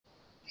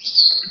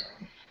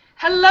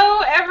Hello,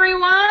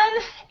 everyone,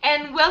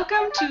 and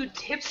welcome to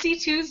Tipsy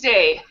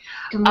Tuesday.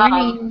 Good Um,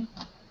 morning.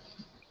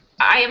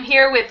 I am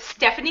here with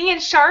Stephanie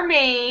and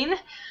Charmaine.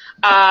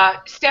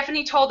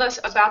 Stephanie told us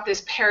about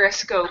this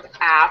Periscope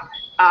app.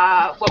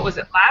 What was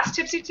it, last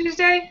Tipsy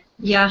Tuesday?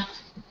 Yeah.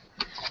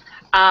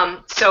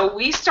 So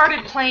we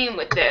started playing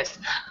with this.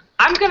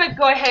 I'm going to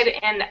go ahead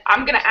and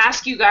I'm going to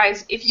ask you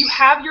guys if you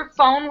have your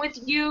phone with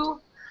you.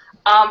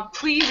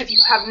 Please, if you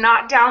have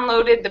not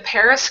downloaded the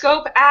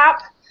Periscope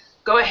app,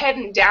 go ahead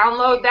and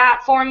download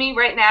that for me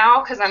right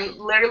now because I'm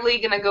literally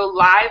going to go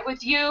live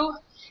with you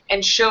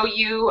and show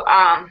you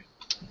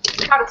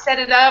how to set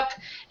it up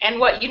and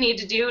what you need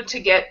to do to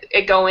get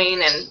it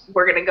going. And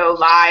we're going to go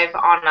live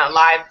on a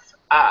live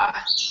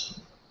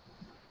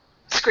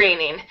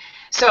screening.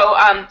 So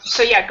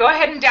yeah, go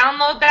ahead and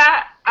download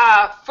that.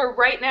 For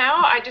right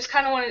now, I just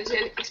kind of wanted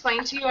to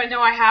explain to you. I know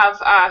I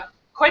have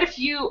quite a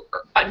few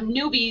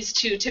newbies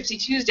to Tipsy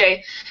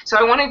Tuesday, so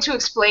I wanted to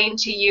explain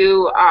to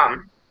you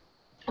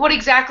what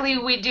exactly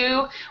we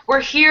do. We're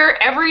here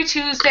every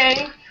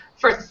Tuesday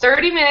for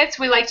 30 minutes.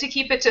 We like to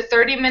keep it to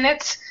 30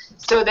 minutes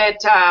so that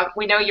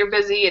we know you're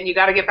busy and you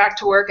got to get back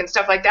to work and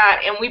stuff like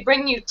that. And we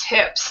bring you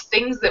tips,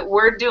 things that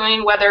we're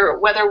doing, whether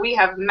we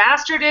have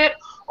mastered it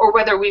or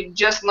whether we've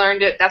just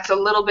learned it. That's a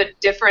little bit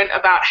different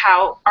about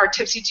how our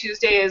Tipsy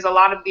Tuesday is. A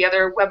lot of the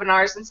other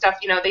webinars and stuff,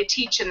 they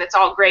teach and it's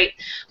all great,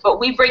 but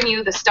we bring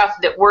you the stuff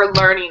that we're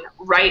learning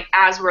right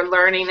as we're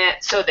learning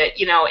it so that,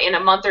 in a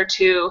month or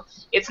two,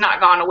 it's not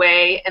gone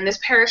away. And this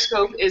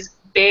Periscope is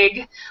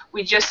big.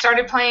 We just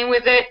started playing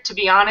with it. To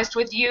be honest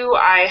with you,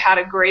 I had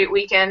a great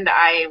weekend.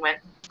 I went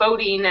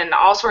boating and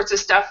all sorts of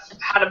stuff,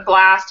 had a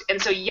blast.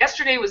 And so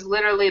yesterday was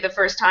literally the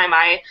first time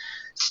I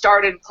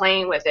started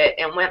playing with it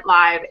and went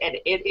live, and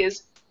it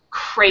is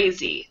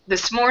crazy.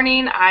 This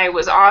morning I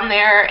was on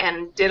there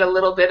and did a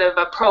little bit of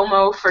a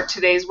promo for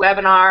today's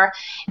webinar,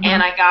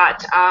 and I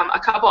got a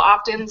couple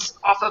opt-ins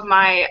off of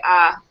my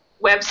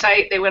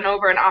website. They went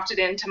over and opted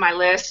into my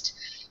list.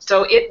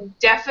 So it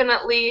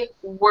definitely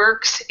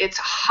works. It's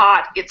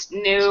hot. It's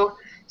new.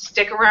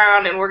 Stick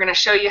around, and we're going to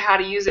show you how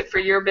to use it for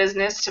your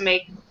business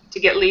to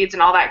get leads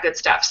and all that good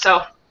stuff.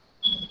 So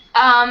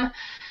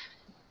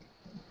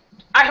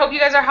I hope you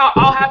guys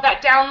all have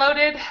that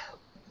downloaded.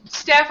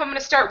 Steph, I'm going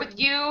to start with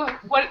you.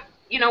 What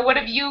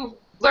have you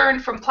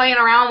learned from playing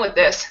around with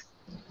this?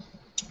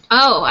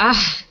 I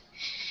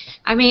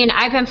mean,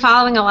 I've been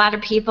following a lot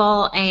of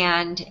people,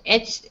 and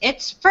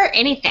it's for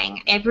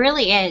anything. It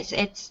really is.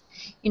 It's,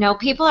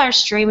 people are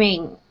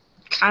streaming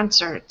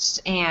concerts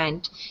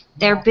and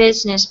their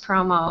business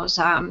promos,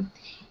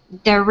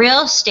 their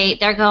real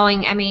estate. They're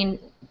going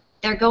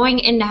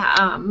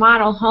into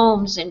model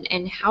homes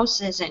and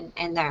houses,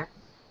 and they're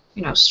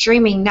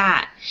streaming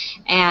that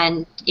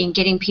and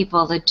getting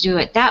people to do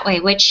it that way,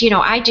 which,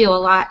 I do a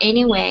lot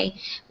anyway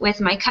with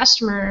my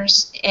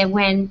customers. And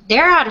when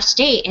they're out of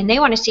state and they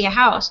want to see a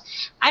house,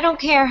 I don't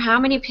care how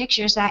many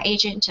pictures that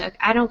agent took.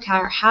 I don't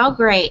care how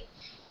great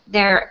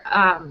their,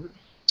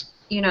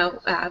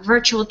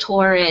 virtual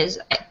tour is,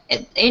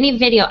 any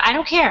video. I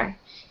don't care.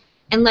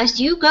 Unless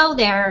you go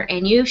there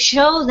and you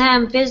show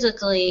them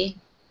physically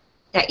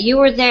that you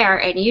were there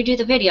and you do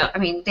the video,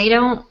 they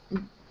don't,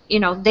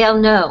 they'll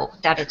know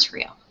that it's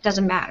real.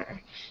 Doesn't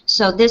matter.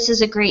 So this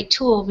is a great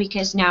tool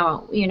because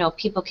now,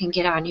 people can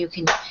get on. You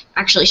can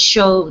actually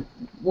show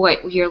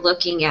what you're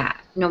looking at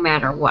no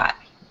matter what.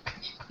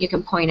 You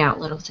can point out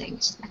little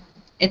things.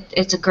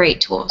 It's a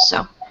great tool.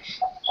 So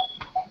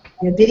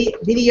Yeah,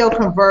 video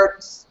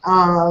converts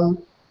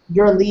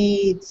your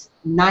leads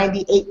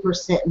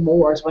 98%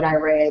 more is what I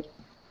read.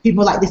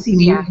 People like to see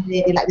movement.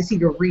 They like to see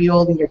the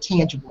real and your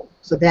tangible.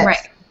 So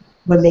that's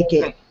what make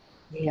it,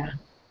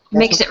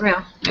 makes it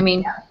real.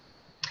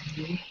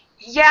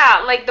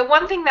 Yeah, like the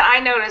one thing that I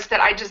noticed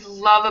that I just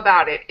love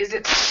about it is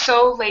it's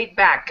so laid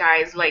back,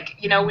 guys. Like,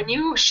 when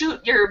you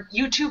shoot your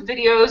YouTube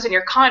videos and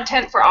your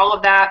content for all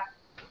of that,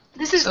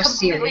 this is so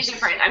completely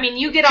different.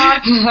 You get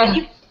on and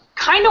you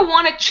kind of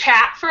want to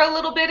chat for a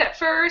little bit at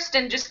first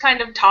and just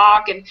kind of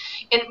talk and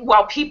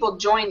while people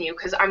join you,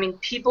 because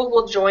people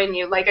will join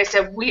you. Like I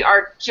said, we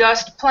are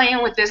just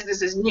playing with this.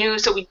 This is new,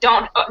 so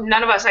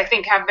none of us, I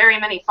think, have very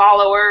many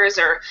followers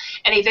or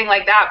anything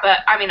like that. But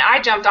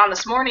I jumped on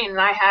this morning and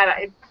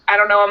I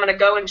don't know, I'm going to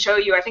go and show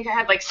you. I think I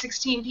had like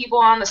 16 people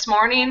on this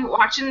morning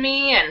watching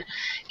me and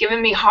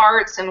giving me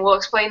hearts, and we'll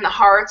explain the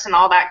hearts and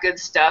all that good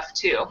stuff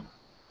too.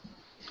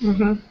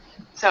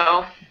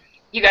 So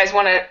you guys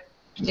want to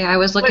I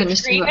was looking to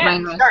see what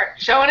mine was. Start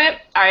showing it.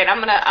 All right, I'm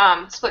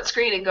gonna split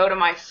screen and go to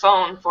my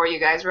phone for you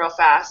guys real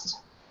fast.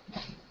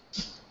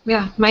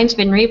 Yeah, mine's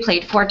been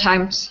replayed 4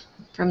 times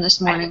from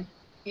this morning.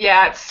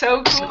 Yeah, it's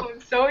so cool.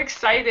 I'm so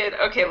excited.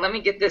 Okay, let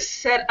me get this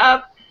set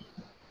up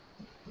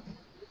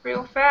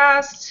real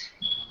fast.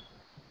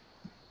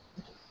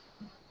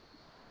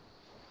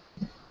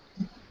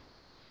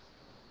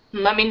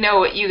 Let me know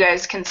what you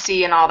guys can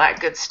see and all that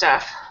good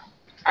stuff.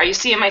 Are you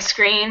seeing my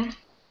screen?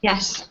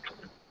 Yes.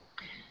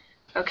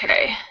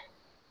 Okay.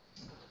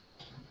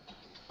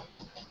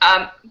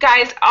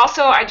 Guys,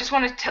 also, I just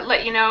wanted to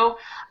let you know,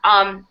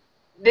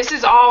 This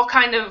is all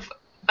kind of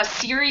a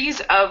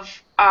series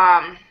of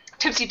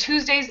Tipsy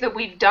Tuesdays that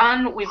we've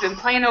done. We've been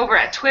playing over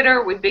at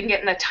Twitter. We've been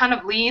getting a ton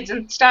of leads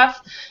and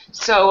stuff.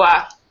 So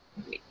let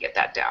me get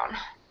that down.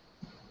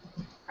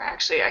 Or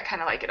actually, I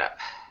kind of like it up.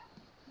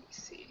 Let me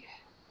see.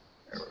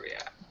 Where were we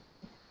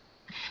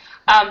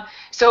at?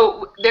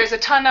 So there's a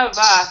ton of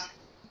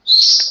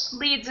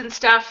leads and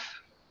stuff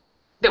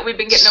that we've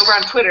been getting over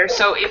on Twitter.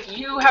 So if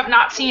you have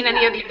not seen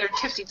any of the other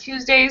Tipsy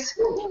Tuesdays,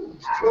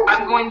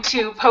 I'm going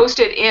to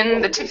post it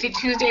in the Tipsy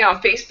Tuesday on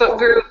Facebook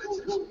group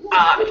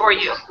for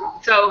you.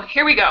 So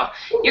here we go.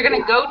 You're going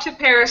to go to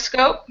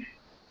Periscope,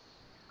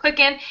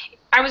 click in.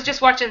 I was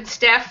just watching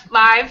Steph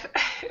live.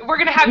 We're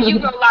going to have you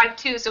go live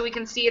too so we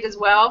can see it as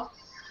well.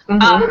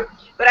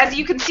 But as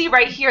you can see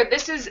right here,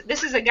 this is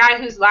a guy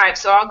who's live,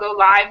 so I'll go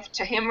live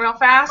to him real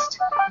fast.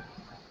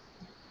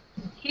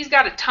 He's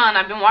got a ton.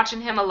 I've been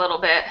watching him a little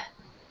bit.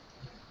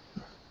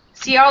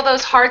 See all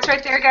those hearts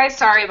right there, guys?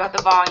 Sorry about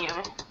the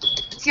volume.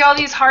 See all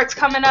these hearts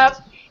coming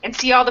up? And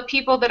see all the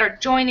people that are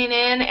joining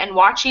in and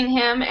watching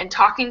him and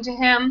talking to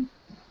him?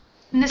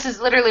 And this is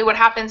literally what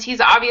happens.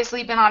 He's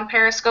obviously been on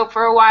Periscope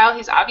for a while.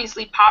 He's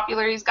obviously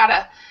popular. He's got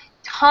a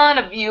ton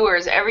of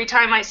viewers. Every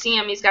time I see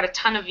him, he's got a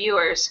ton of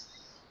viewers.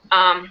 So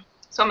I'm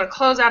going to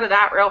close out of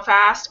that real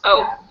fast.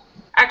 Oh,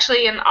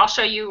 actually, and I'll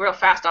show you real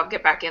fast. I'll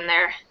get back in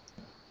there.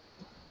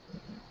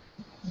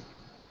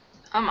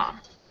 Come on.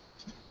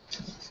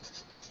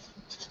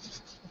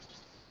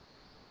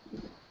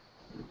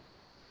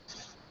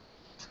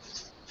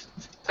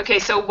 Okay,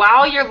 so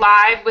while you're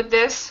live with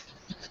this,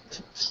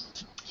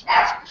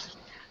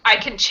 I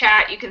can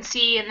chat, you can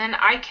see, and then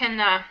I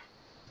can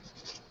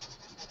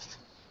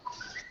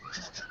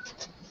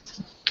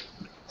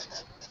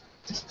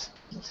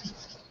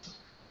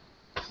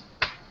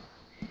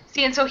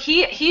see, and so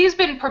he's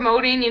been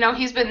promoting, you know,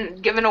 he's been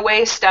giving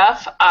away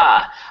stuff.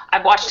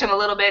 I've watched him a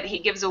little bit. He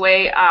gives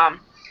away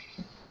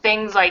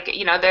things like,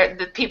 you know,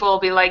 the people will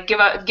be like, give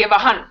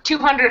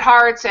 200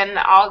 hearts and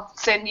I'll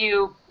send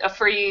you a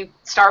free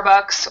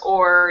Starbucks,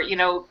 or, you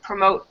know,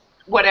 promote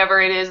whatever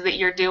it is that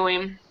you're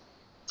doing.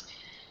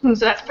 So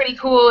that's pretty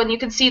cool. And you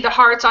can see the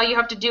hearts. All you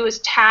have to do is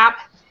tap,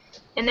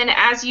 and then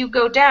as you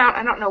go down,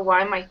 I don't know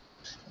why my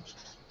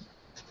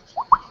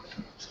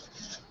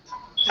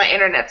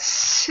internet's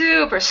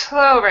super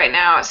slow right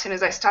now. As soon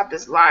as I stop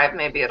this live,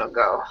 maybe it'll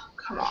go.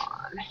 Come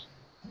on.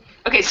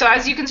 Okay, so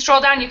as you can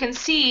scroll down, you can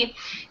see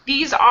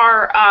these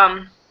are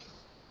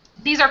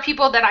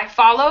people that I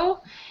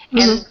follow,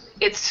 and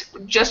it's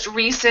just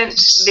recent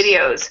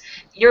videos.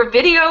 Your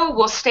video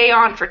will stay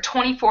on for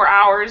 24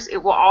 hours. It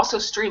will also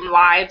stream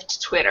live to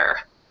Twitter.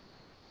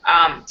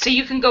 So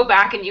you can go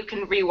back and you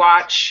can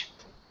rewatch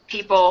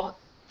people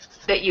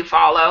that you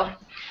follow.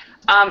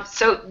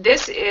 So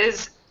this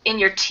is in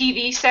your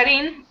TV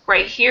setting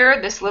right here.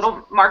 This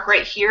little mark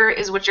right here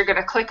is what you're going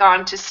to click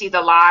on to see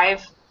the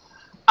live.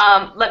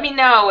 Let me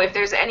know if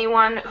there's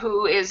anyone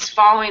who is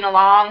following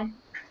along.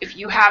 If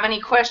you have any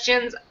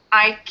questions,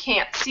 I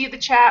can't see the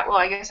chat. Well,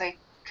 I guess I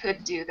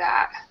could do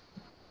that.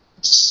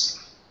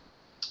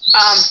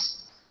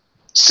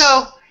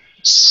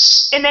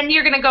 And then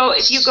you're going to go,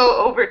 if you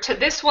go over to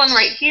this one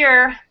right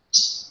here,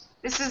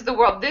 this is the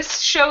world.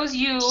 This shows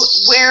you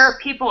where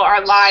people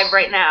are live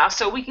right now.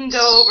 So we can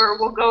go over,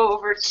 we'll go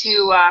over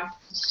to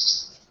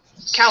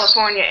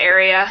California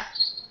area.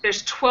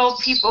 There's 12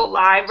 people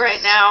live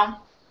right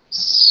now.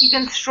 You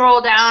can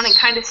scroll down and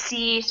kind of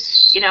see,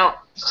 you know,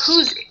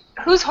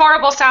 whose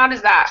horrible sound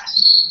is that?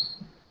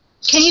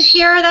 Can you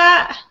hear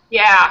that?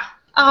 Yeah.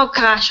 Oh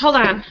gosh, hold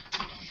on.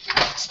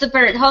 It's the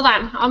bird. Hold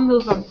on, I'll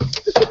move him.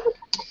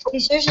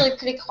 He's usually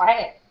pretty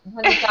quiet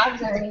when the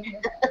dogs are in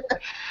here.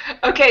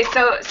 Okay,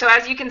 so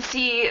as you can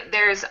see,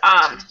 there's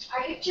Are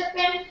you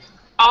chirping?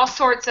 all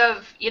sorts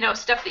of, you know,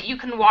 stuff that you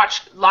can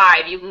watch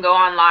live. You can go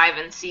on live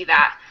and see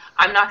that.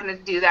 I'm not going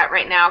to do that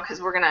right now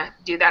because we're going to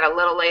do that a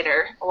little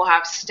later. We'll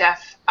have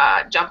Steph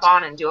jump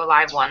on and do a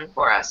live one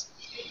for us.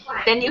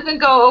 Then you can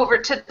go over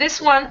to this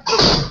one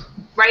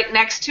right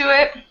next to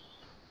it.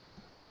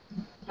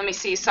 Let me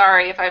see.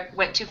 Sorry if I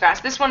went too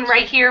fast. This one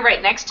right here,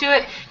 right next to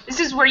it, this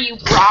is where you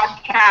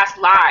broadcast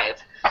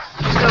live.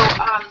 So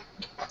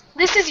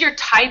this is your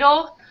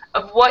title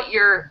of what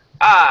your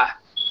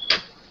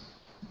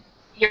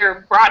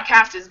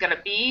broadcast is going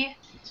to be.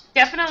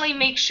 Definitely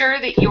make sure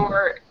that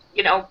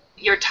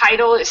your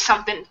title is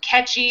something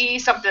catchy,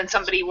 something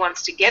somebody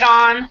wants to get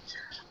on.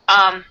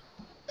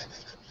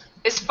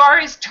 As far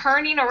as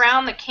turning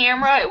around the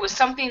camera, it was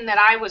something that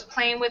I was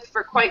playing with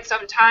for quite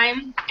some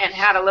time and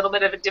had a little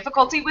bit of a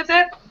difficulty with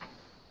it.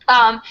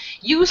 As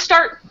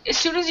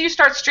soon as you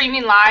start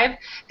streaming live,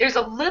 there's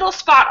a little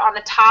spot on the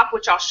top,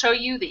 which I'll show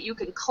you, that you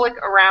can click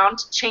around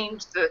to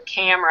change the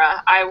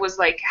camera. I was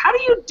like, how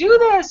do you do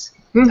this?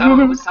 So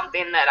it was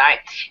something that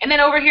and then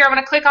over here, I'm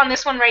going to click on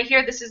this one right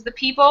here. This is the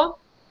people.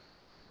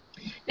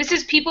 This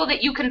is people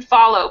that you can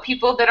follow,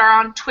 people that are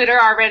on Twitter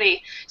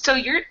already. So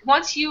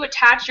once you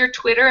attach your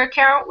Twitter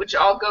account, which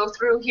I'll go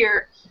through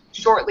here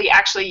shortly,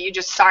 actually you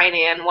just sign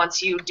in.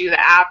 Once you do the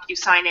app, you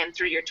sign in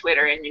through your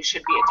Twitter and you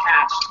should be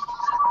attached.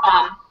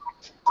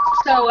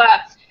 So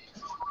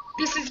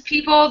this is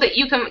people that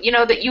you can,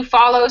 that you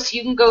follow, so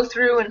you can go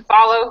through and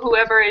follow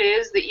whoever it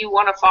is that you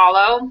want to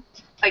follow.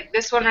 Like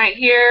this one right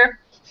here,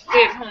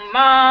 stay-at-home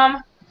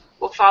mom.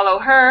 We'll follow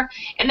her.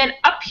 And then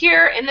up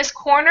here in this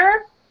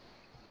corner,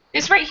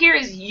 this right here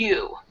is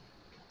you.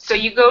 So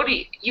you go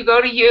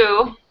to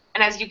you,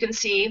 and as you can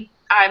see,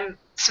 I'm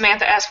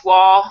Samantha S.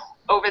 Wall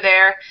over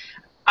there.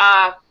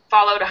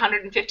 Followed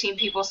 115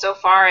 people so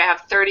far. I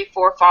have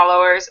 34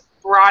 followers.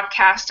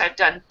 Broadcast, I've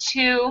done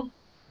 2,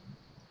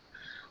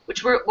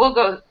 which we'll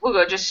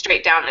go just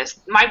straight down this.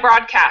 My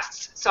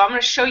broadcasts. So I'm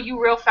going to show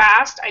you real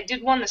fast. I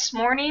did one this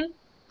morning.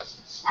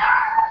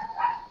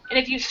 And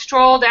if you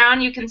stroll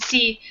down, you can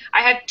see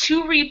I had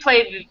 2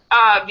 replay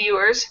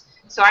viewers.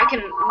 So I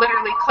can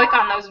literally click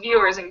on those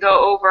viewers and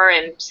go over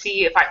and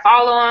see if I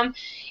follow them.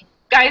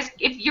 Guys,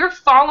 if you're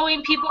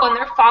following people and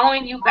they're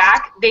following you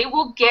back, they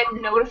will get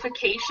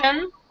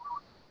notification.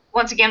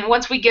 Once again,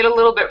 once we get a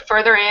little bit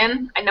further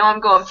in, I know I'm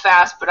going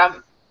fast, but I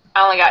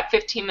only got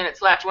 15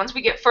 minutes left. Once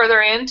we get further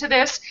into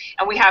this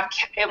and we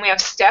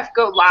have Steph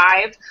go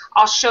live,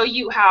 I'll show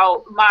you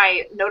how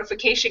my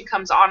notification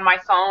comes on my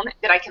phone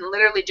that I can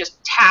literally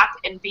just tap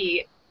and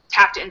be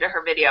tapped into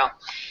her video.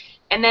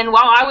 And then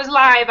while I was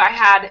live, I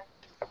had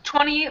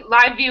 20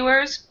 live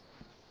viewers.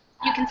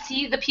 You can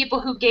see the people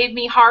who gave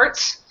me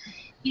hearts.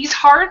 These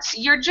hearts,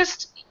 your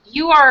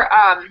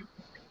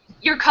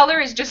color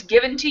is just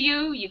given to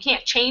you. You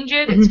can't change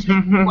it. It's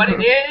just what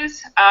it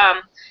is.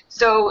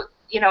 So,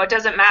 it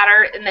doesn't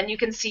matter. And then you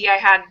can see I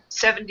had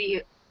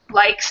 70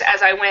 likes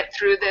as I went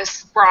through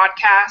this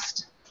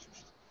broadcast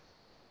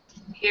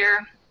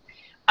here.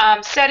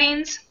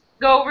 Settings,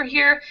 go over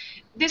here.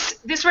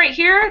 This right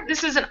here,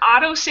 this is an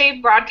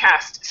auto-save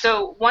broadcast.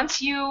 So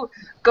once you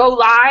go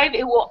live,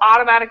 it will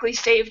automatically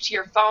save to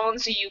your phone,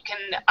 so you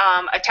can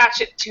attach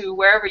it to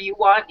wherever you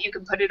want. You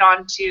can put it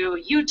onto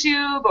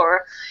YouTube,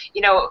 or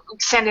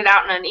send it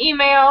out in an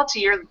email to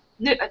your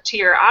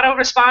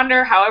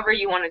autoresponder, however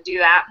you want to do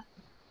that.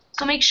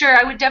 So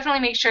I would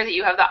definitely make sure that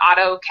you have the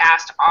auto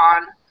cast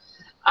on,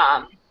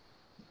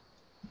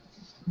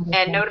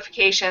 and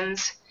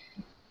notifications.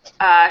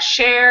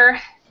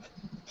 Share.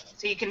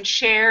 So you can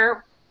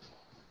share.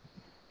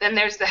 Then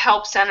there's the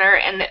help center,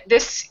 and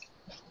this,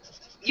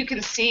 you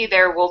can see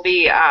there will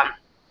be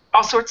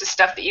all sorts of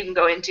stuff that you can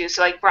go into.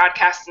 So like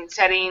broadcasting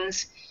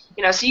settings,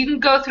 so you can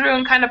go through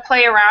and kind of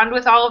play around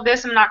with all of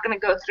this. I'm not going to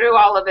go through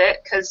all of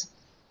it because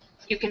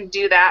you can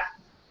do that.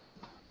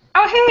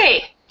 Oh,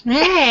 hey.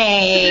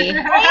 Hey. Hey,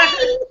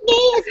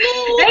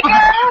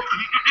 girl.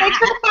 Thanks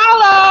for the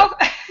follow.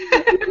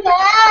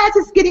 Yes,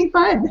 it's getting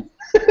fun.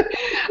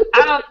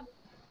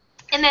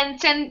 And then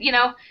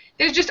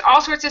there's just all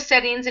sorts of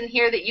settings in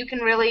here that you can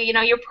really,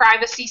 your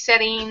privacy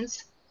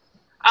settings.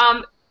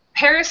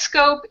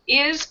 Periscope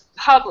is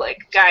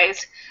public,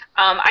 guys.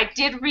 I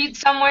did read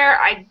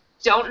somewhere, I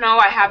don't know,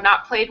 I have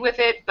not played with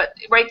it, but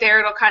right there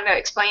it'll kind of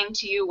explain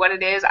to you what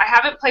it is. I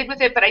haven't played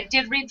with it, but I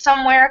did read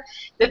somewhere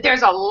that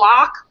there's a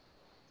lock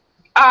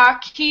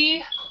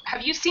key.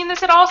 Have you seen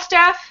this at all,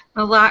 Steph?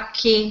 A lock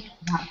key.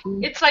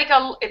 It's like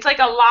a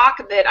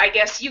lock that I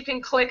guess you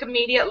can click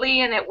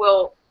immediately and it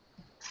will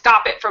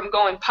stop it from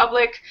going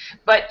public,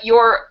 but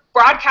your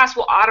broadcast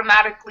will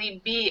automatically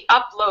be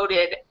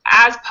uploaded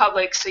as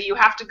public, so you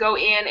have to go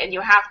in and you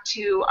have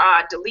to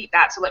delete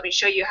that. So let me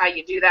show you how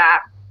you do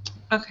that.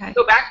 Okay.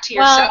 Go back to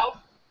yourself.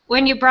 Well,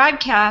 when you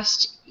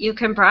broadcast, you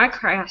can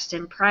broadcast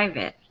in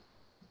private.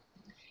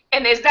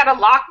 And is that a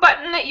lock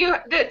button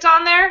that's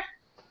on there?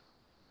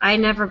 I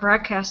never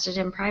broadcasted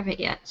in private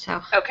yet,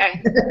 so.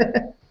 Okay.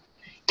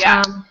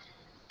 Yeah.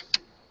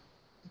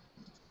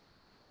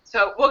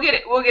 So we'll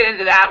get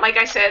into that. Like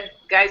I said,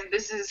 guys,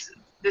 this is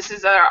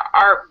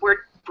our we're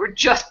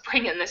just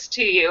bringing this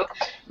to you.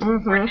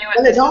 Mm-hmm. We're doing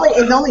Well, it's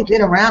only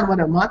been around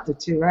a month or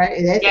 2,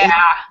 right? Yeah,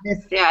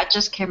 it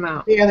just came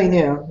out. Fairly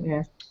new.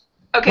 Yeah.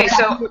 Okay,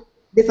 so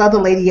this other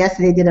lady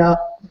yesterday did a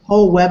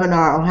whole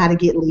webinar on how to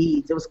get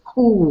leads. It was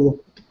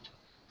cool.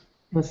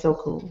 It was so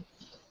cool.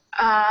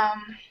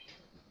 On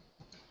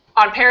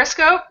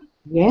Periscope?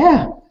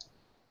 Yeah.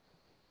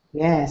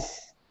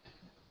 Yes.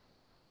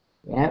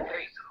 Yep. There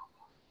you go.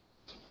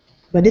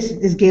 But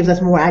this gives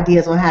us more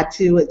ideas on how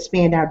to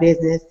expand our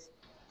business.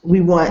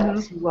 We want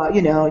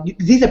to,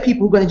 these are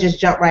people who are going to just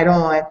jump right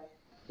on.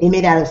 They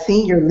may not have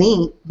seen your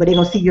link, but they're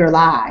going to see your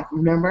live,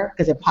 remember?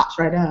 Because it pops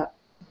right up.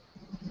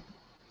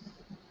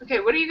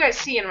 Okay, what are you guys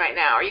seeing right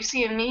now? Are you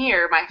seeing me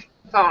or my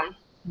phone?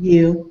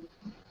 You.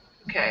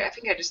 Okay, I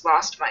think I just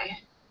lost my...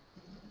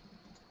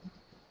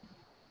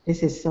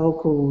 This is so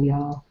cool,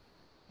 y'all.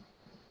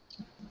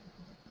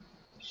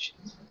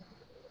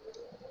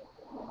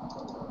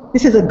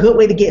 This is a good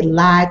way to get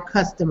live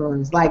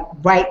customers, like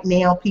right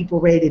now, people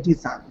ready to do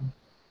something.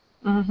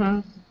 Mm-hmm.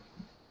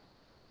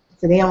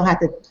 So they don't have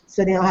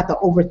to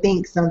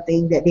overthink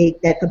something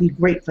that could be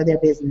great for their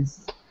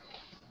business.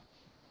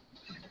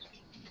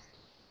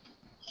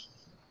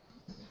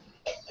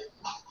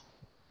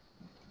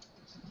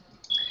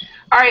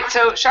 All right,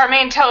 so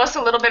Charmaine, tell us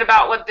a little bit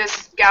about what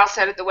this gal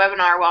said at the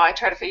webinar while I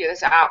try to figure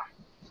this out.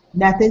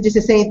 Nothing. Just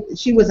to say,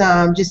 she was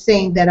just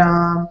saying that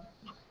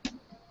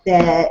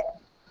that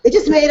it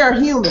just made her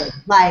human.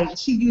 Like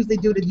she usually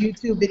do the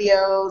YouTube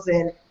videos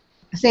and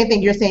the same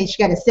thing you're saying.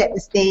 She got to set the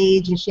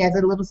stage and she has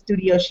a little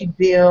studio she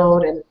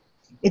built and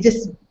it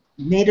just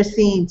made her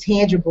seem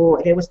tangible.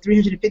 And there was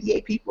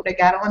 358 people that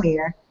got on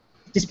there,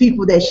 just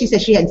people that she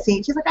said she hadn't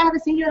seen. She's like, I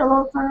haven't seen you in a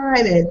long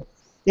time, and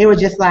they were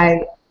just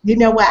like, you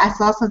know what? I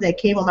saw something that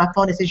came on my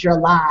phone that says you're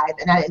alive,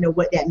 and I didn't know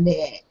what that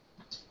meant.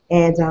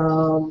 And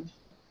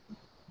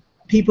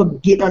people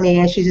get on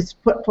there and she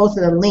just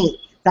posted a link.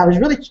 So I was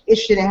really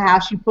interested in how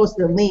she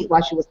posted a link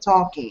while she was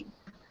talking.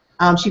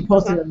 She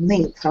posted a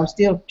link, so I'm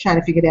still trying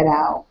to figure that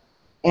out.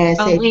 And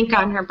A link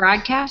on her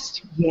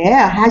broadcast?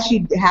 Yeah, how she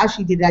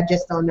did it, I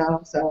just don't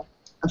know. So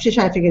I'm still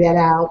trying to figure that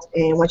out.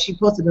 And when she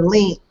posted the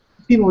link,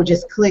 people were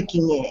just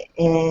clicking it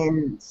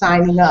and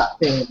signing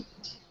up. And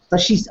so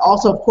she's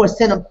also, of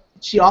course,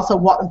 she also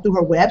walked them through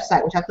her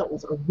website, which I thought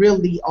was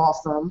really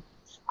awesome.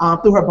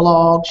 Through her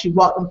blog, she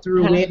walked them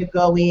through where to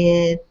go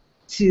in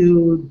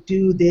to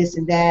do this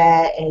and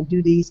that and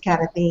do these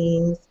kind of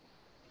things.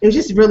 It was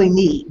just really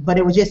neat. But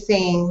it was just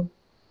saying,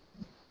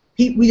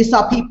 we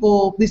saw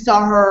people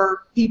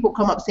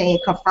come up saying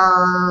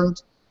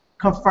confirmed,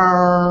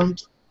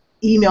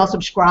 email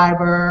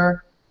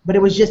subscriber, but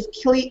it was just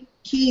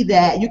key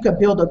that you could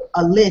build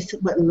a list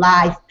with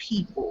live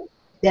people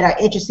that are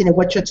interested in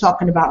what you're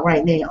talking about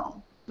right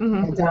now.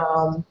 Mm-hmm.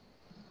 And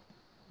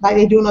like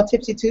they doing on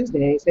Tipsy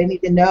Tuesdays, they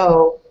need to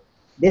know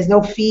there's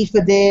no fee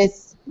for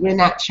this. We're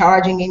not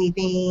charging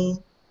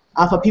anything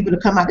for people to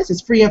come out. This is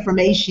free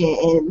information.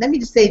 And let me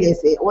just say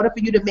this, in order for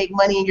you to make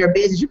money in your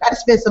business, you got to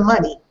spend some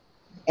money.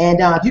 And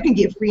if you can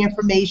get free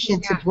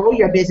information to grow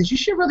your business, you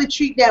should really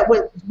treat that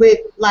with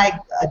like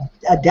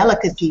a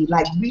delicacy.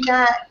 Like we're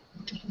not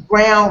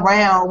ground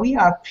round. We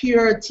are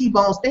pure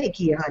T-bone steak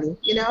here, honey.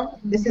 You know,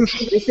 this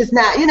is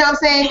not. You know what I'm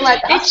saying?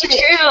 Like It's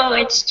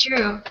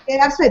true.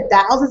 Yeah, I've spent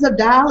thousands of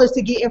dollars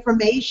to get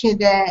information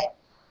that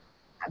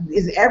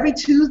is every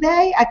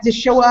Tuesday. I just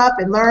show up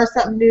and learn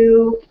something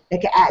new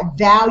that can add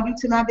value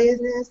to my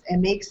business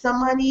and make some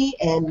money,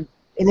 and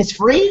it's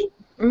free.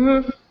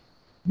 Mm-hmm.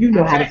 You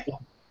know how to do.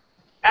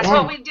 That's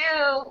what we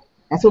do.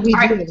 That's what we do.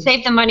 Right,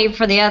 save the money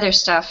for the other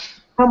stuff.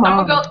 Come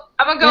on.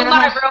 I'm gonna go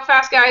live real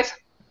fast, guys.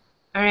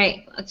 All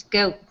right, let's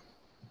go.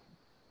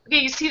 Okay,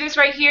 you see this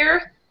right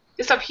here?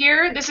 This up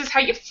here? This is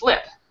how you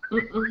flip.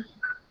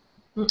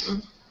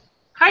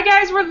 Hi,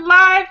 guys. We're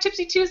live.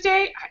 Tipsy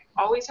Tuesday.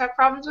 I always have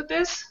problems with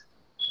this.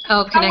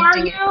 Oh,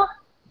 connecting. How are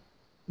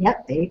you?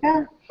 Yep, there you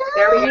go.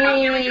 There we go.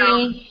 Here we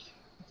go.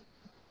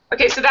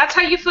 Okay, so that's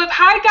how you flip.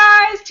 Hi,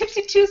 guys.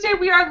 Tipsy Tuesday.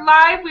 We are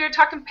live. We are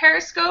talking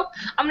Periscope.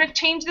 I'm going to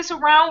change this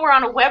around. We're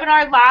on a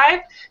webinar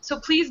live, so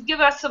please give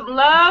us some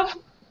love.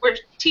 We're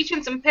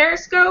teaching some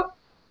Periscope.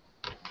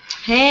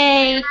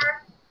 Hey. I'm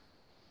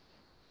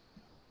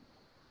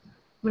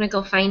going to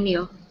go find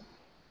you.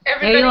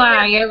 Everybody there you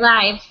are. You're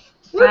live.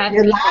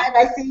 You're live.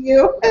 I see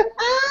you.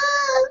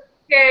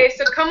 Okay,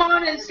 so come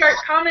on and start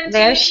commenting.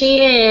 There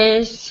she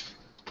is.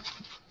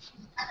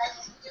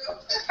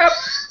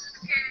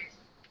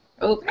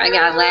 Oh, I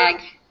got a lag.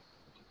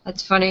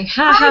 That's funny.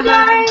 Hi,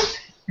 guys.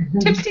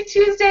 Tipsy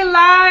Tuesday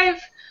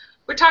live.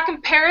 We're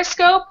talking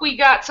Periscope. We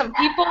got some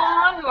people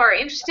on who are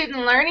interested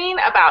in learning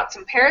about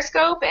some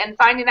Periscope and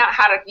finding out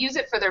how to use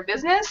it for their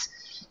business.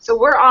 So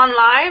we're on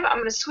live. I'm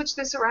going to switch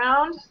this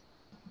around.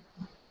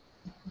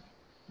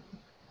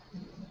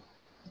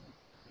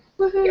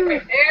 Woohoo. Get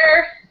right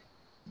there.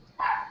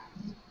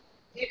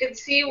 You can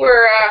see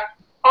we're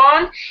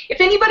on.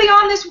 If anybody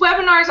on this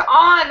webinar is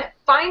on,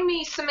 find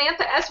me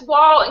Samantha S.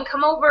 Wall and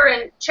come over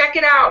and check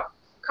it out.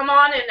 Come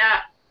on and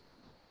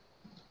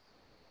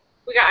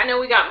I know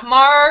we got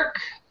Mark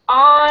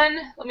on.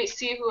 Let me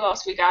see who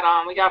else we got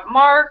on. We got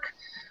Mark,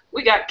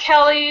 we got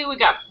Kelly, we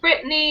got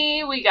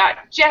Brittany, we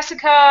got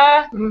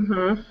Jessica,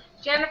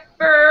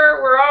 Jennifer.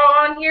 We're all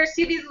on here.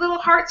 See these little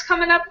hearts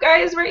coming up,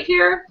 guys, right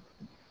here?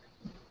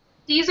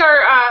 These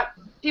are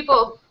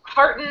people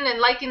hearting and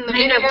liking the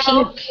video.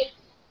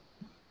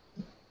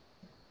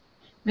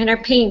 Mine are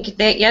pink.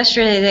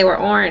 Yesterday they were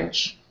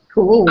orange.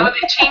 Cool. Oh,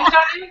 they changed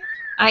on you?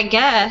 I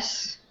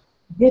guess.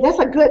 Yeah, that's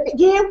a good.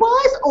 Yeah, it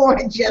was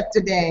orange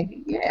yesterday.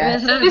 Yeah.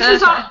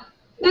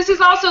 This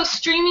is also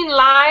streaming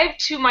live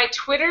to my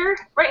Twitter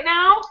right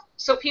now,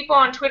 so people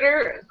on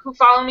Twitter who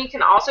follow me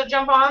can also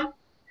jump on.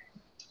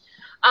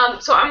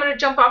 So I'm going to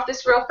jump off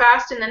this real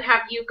fast and then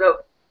have you go.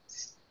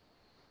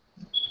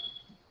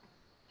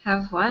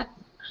 Have what?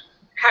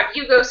 Have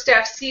you go,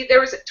 Steph. See, there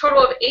was a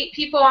total of 8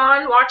 people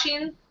on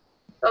watching.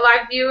 The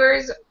live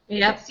viewers, you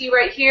can see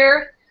right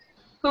here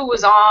who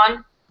was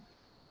on,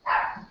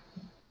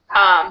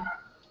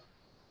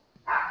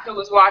 who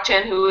was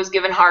watching, who was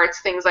giving hearts,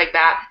 things like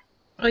that.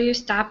 Oh, you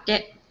stopped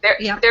it. There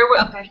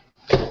was, okay.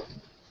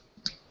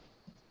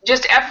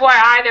 Just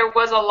FYI, there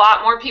was a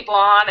lot more people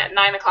on at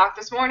 9 o'clock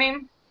this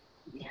morning.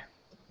 Yeah.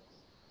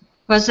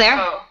 Was there?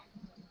 So,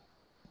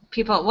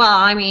 people, well,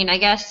 I mean, I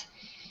guess,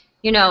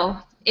 you know,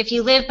 if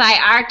you live by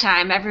our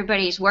time,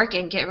 everybody's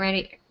working, getting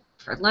ready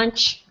for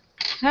lunch.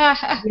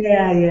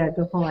 Yeah,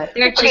 good point.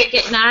 They're just Okay,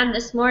 getting on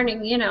this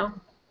morning, you know.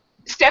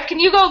 Steph, can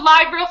you go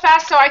live real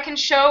fast so I can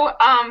show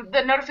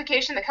the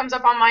notification that comes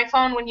up on my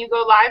phone when you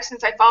go live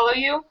since I follow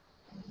you?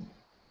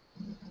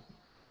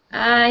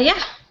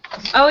 Yeah.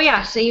 Oh,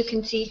 yeah, so you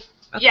can see.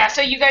 Okay. Yeah,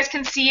 so you guys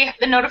can see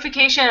the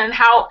notification and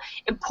how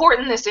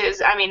important this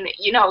is. I mean,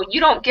 you know, you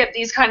don't get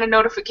these kind of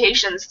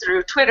notifications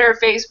through Twitter,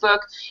 Facebook.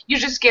 You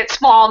just get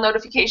small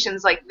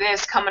notifications like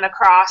this coming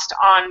across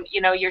on,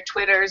 you know, your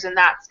Twitters and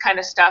that kind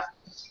of stuff.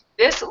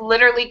 This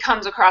literally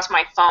comes across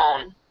my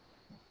phone.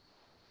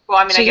 Well,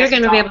 I mean, So I you're guess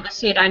going it's to be all, able to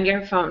see it on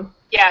your phone.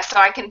 yeah, so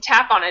I can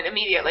tap on it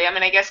immediately. I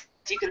mean, I guess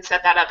you can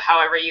set that up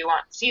however you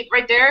want. See it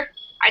right there?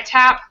 I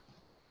tap.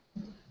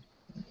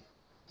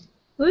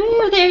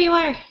 Woo, there you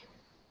are.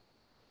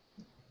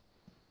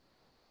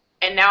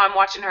 And now I'm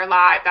watching her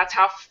live. That's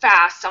how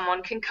fast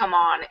someone can come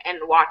on and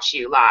watch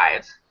you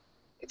live.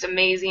 It's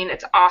amazing.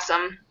 It's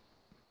awesome.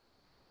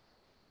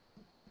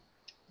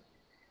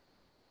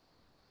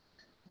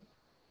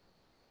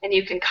 And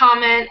you can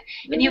comment,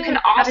 and you can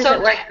How does also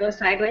it work? Go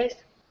sideways?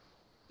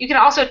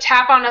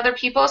 tap on other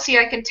people. See,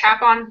 I can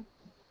tap on.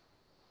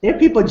 There are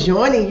people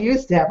joining you,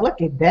 Steph.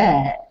 Look at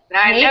that.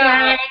 I Hey, know.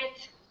 guys.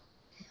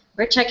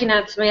 We're checking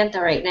out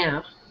Samantha right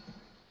now.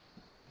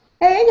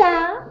 Hey,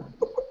 y'all.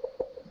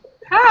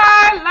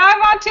 Hi,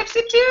 live on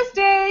Tipsy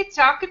Tuesday,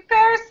 talking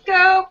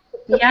Periscope.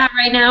 Yeah,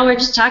 right now we're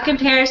just talking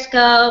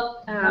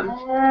Periscope,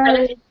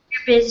 benefits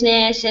your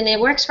business, and it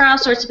works for all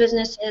sorts of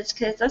businesses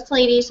because us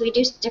ladies, we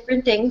do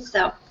different things.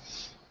 So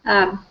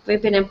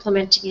we've been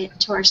implementing it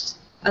to our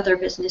other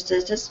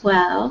businesses as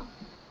well.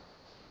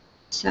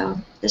 So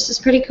this is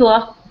pretty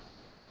cool.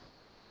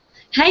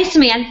 Hi,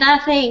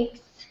 Samantha. Thanks.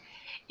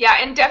 Yeah,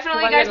 and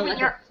definitely, guys,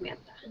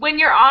 when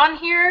you're on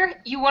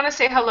here, you want to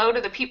say hello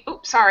to the people.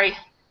 Oops, sorry.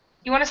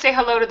 You want to say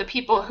hello to the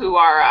people who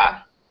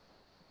are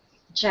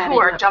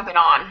jumping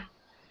on.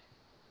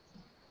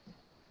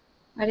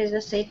 What does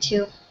this say?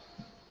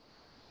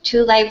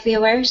 Two live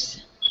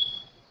viewers.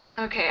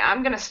 Okay,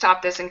 I'm gonna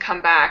stop this and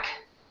come back.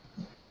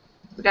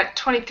 We got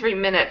 23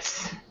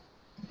 minutes.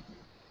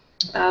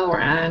 Oh,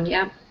 we're on.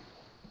 Yep.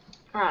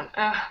 We're on.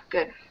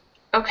 Good.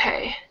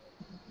 Okay.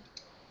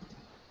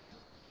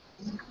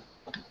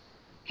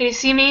 Can you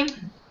see me?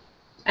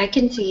 I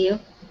can see you.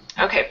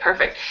 Okay,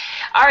 perfect.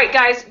 All right,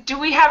 guys, do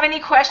we have any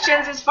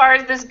questions as far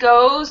as this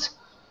goes?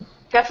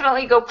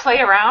 Definitely go play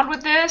around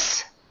with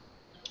this.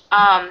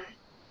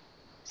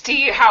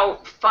 See how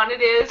fun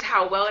it is,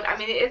 how well it, I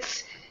mean,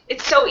 it's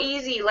so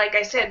easy. Like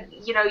I said,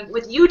 you know,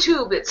 with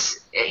YouTube,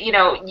 it's, you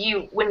know,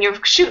 when you're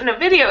shooting a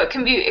video, it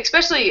can be,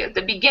 especially at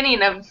the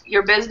beginning of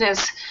your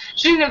business,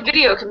 shooting a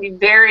video can be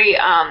very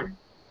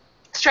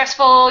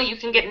stressful. You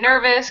can get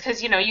nervous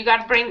because, you know, you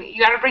got to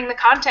bring the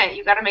content.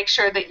 You got to make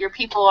sure that your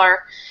people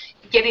are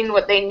getting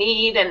what they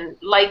need and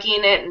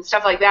liking it and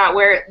stuff like that.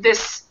 Where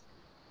this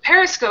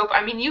Periscope,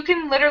 I mean, you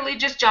can literally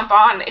just jump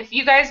on. If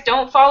you guys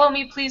don't follow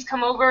me, please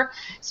come over.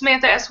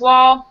 Samantha S.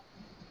 Wall.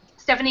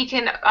 Stephanie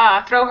can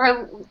throw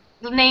her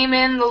name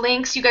in the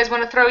links. You guys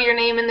want to throw your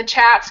name in the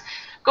chats.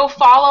 Go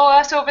follow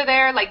us over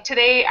there. Like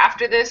today,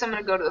 after this, I'm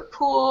going to go to the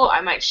pool.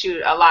 I might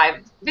shoot a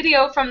live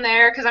video from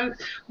there because I'm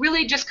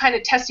really just kind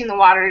of testing the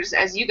waters.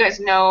 As you guys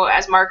know,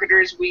 as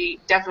marketers, we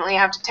definitely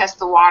have to test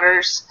the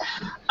waters.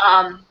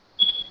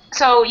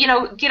 So, you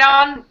know, get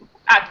on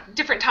at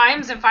different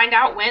times and find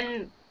out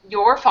when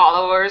your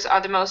followers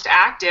are the most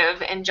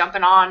active and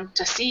jumping on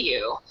to see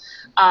you.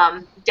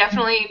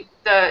 Definitely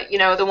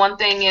the one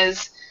thing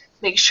is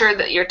make sure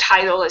that your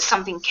title is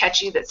something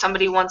catchy that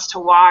somebody wants to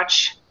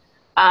watch.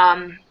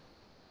 I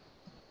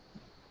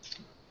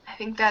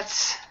think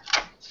that's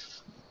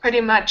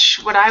pretty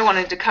much what I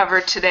wanted to cover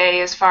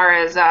today as far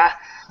as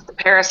the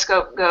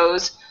Periscope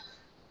goes.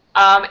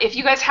 If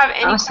you guys have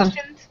any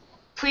questions,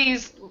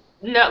 please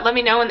let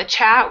me know in the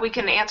chat. We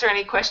can answer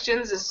any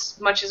questions as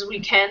much as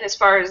we can as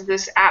far as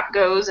this app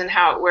goes and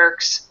how it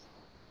works.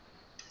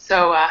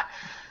 So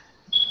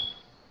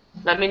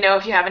let me know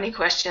if you have any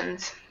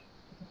questions.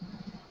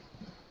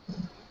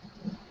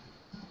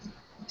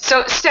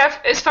 So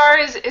Steph, as far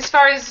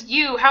as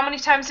you, how many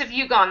times have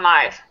you gone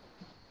live?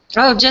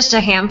 Oh, just a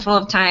handful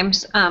of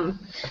times.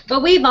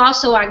 But we've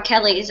also on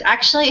Kelly's.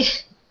 Actually,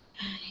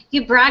 he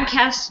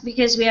broadcasts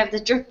because we have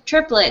the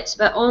triplets,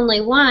 but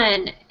only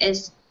one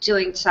is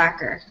doing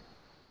soccer.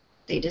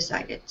 They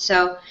decided.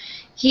 So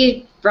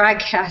he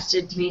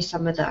broadcasted me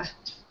some of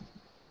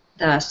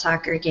the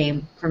soccer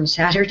game from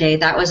Saturday.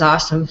 That was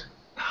awesome.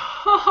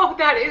 Oh,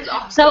 that is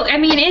awesome. So, I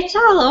mean, it's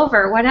all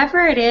over.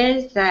 Whatever it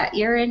is that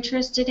you're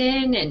interested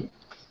in, and,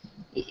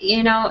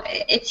 you know,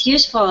 it's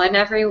useful in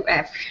every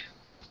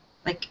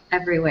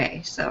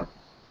way, so.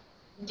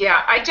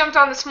 Yeah, I jumped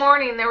on this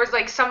morning. There was,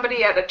 like,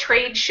 somebody at a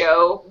trade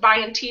show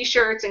buying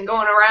T-shirts and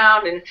going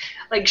around and,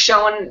 like,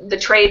 showing the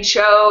trade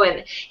show.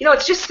 And, you know,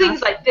 it's just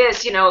things like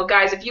this, you know,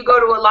 guys, if you go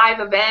to a live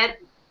event,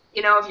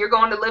 you know, if you're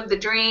going to live the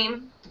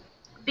dream,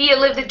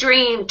 live the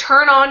dream,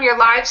 turn on your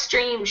live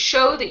stream,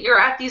 show that you're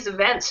at these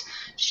events,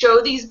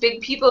 show these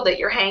big people that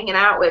you're hanging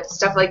out with,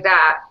 stuff like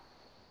that,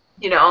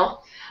 you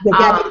know.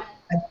 The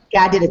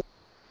guy did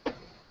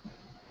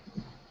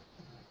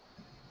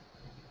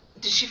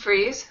Did she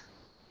freeze?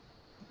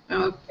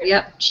 Oh,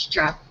 yep, she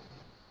dropped.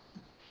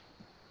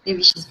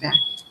 Maybe she's back.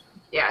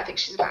 Yeah, I think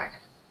she's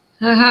back.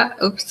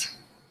 Oops.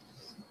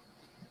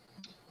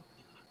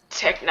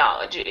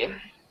 Technology.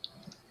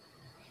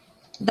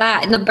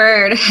 That and the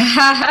bird.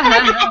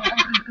 I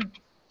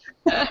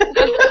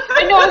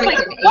know. I was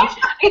like, what?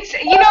 It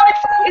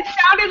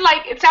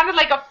sounded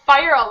like a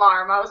fire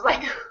alarm. I was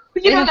like,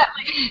 you know that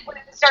like when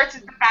it starts,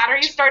 the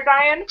batteries start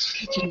dying.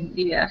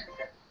 Yeah.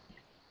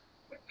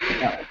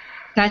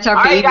 That's our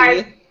All baby.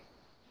 right,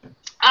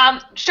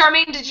 guys.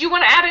 Charmaine, did you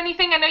want to add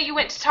anything? I know you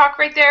went to talk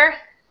right there.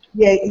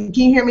 Yeah, can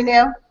you hear me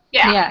now?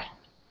 Yeah.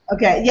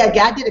 Okay, yeah,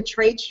 I did a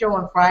trade show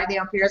on Friday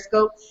on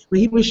Periscope where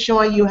he was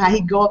showing you how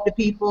he go up to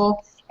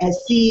people and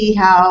see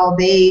how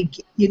they,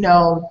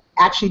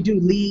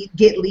 actually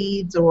get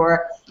leads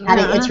or how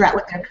they interact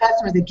with their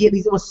customers and get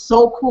leads. It was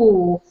so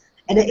cool.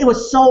 And it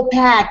was so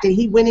packed, and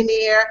he went in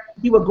there,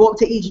 he would go up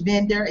to each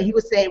vendor, and he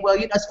would say, well,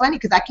 it's funny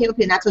because I came up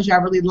here and I told you I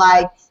really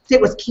liked, say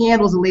it was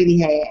candles a lady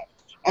had.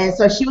 And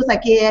so she was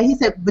like, yeah, he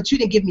said, but you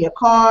didn't give me a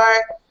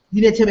card,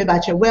 you didn't tell me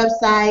about your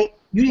website,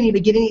 you didn't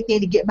even get anything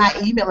to get my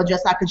email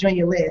address so I could join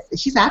your list. And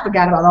she said, I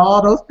forgot about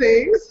all those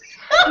things.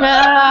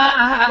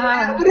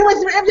 But it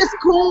was just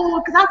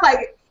cool, because I was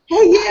like,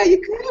 hey, yeah, you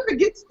could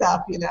forget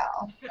stuff,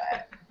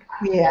 But,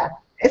 yeah.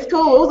 It's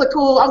cool. It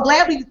was I'm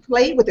glad we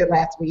played with it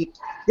last week.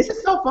 This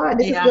is so fun.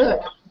 This is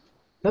good.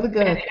 Really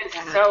good. It is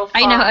so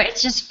fun. I know.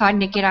 It's just fun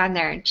to get on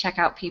there and check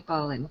out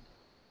people and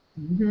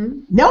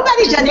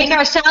nobody just does make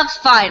ourselves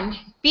fun.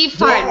 Be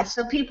fun. Yes.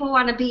 So people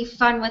want to be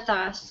fun with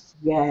us.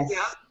 Yes.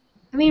 Yeah.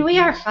 I mean, we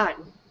are fun.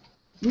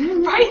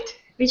 Right.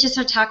 We just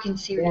are talking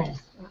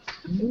serious.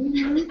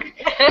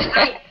 Yes.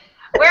 Right.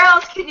 Where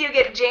else can you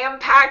get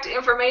jam-packed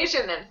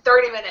information in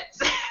 30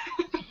 minutes?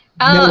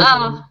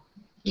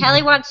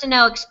 Kelly wants to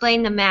know,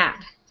 explain the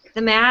map.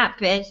 The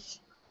map is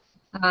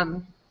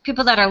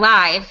people that are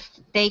live,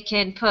 they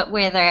can put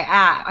where they're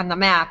at on the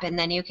map, and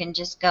then you can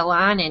just go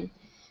on and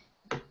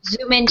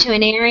zoom into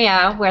an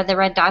area where the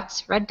red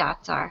dots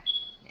are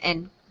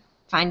and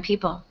find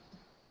people.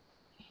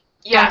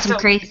 Yeah, Doing some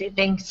crazy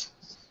things.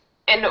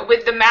 And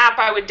with the map,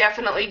 I would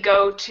definitely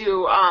go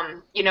to,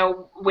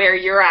 where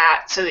you're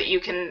at so that you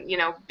can,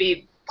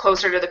 be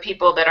closer to the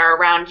people that are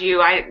around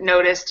you. I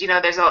noticed,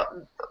 there's a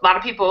lot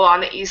of people on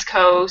the East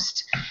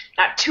Coast,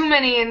 not too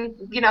many in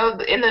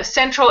the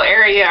central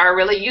area are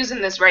really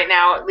using this right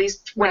now. At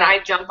least when I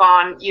jump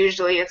on,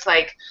 usually it's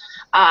like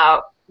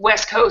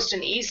West Coast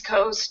and East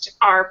Coast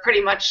are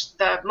pretty much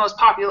the most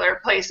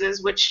popular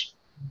places, which,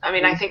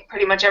 I think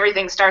pretty much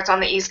everything starts on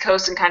the East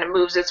Coast and kind of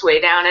moves its way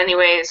down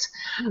anyways.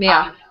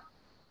 Yeah.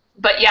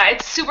 But yeah,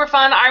 it's super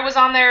fun. I was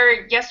on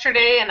there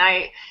yesterday and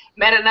I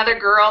met another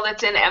girl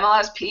that's in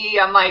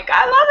MLSP. I'm like,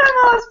 I love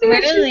MLSP.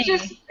 Really?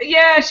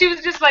 She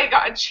was just like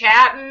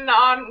chatting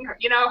on,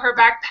 her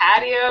back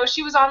patio.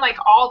 She was on like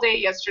all day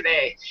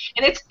yesterday.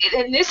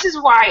 And this is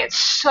why it's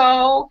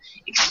so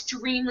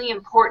extremely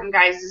important,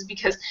 guys, is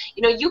because,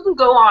 you can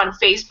go on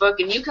Facebook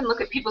and you can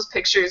look at people's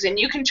pictures and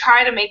you can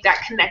try to make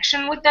that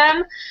connection with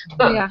them.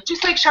 But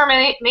just like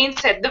Charmaine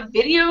said, the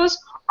videos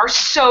are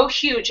so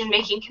huge in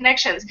making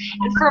connections.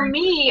 And for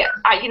me,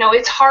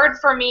 it's hard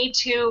for me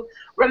to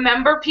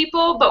remember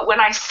people, but when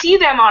I see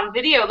them on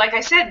video, like I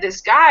said, this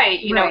guy,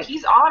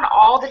 he's on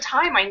all the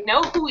time. I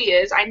know who he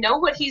is. I know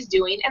what he's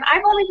doing. And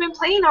I've only been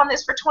playing on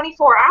this for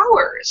 24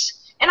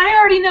 hours. And I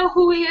already know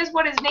who he is,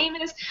 what his name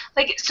is.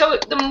 So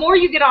the more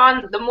you get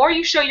on, the more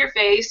you show your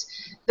face,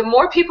 the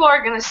more people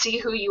are going to see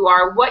who you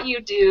are, what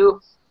you do,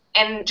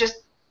 and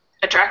just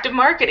attractive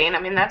marketing.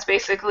 That's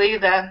basically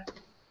the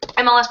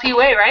MLSP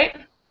way, right?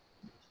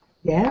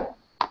 Yeah.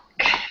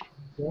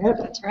 Yep.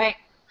 That's right.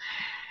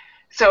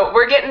 So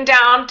we're getting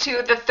down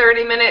to the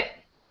 30 minutes.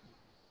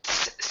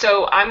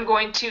 So I'm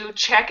going to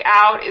check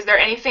out. Is there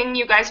anything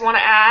you guys want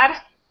to add?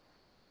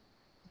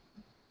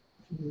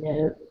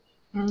 No.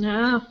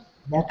 No.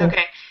 Nothing.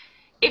 Okay.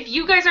 If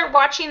you guys are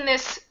watching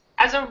this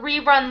as a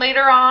rerun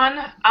later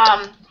on,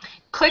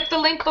 click the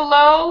link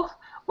below.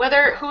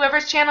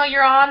 Whoever's channel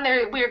you're on,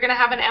 we're going to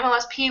have an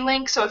MLSP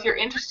link. So if you're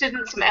interested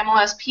in some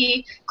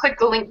MLSP, click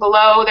the link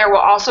below. There will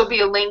also be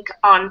a link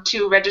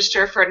to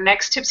register for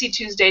next Tipsy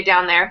Tuesday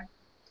down there.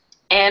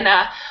 And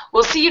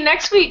we'll see you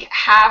next week.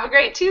 Have a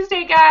great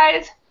Tuesday,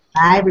 guys.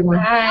 Bye, everyone.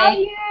 Bye. Love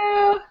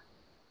you.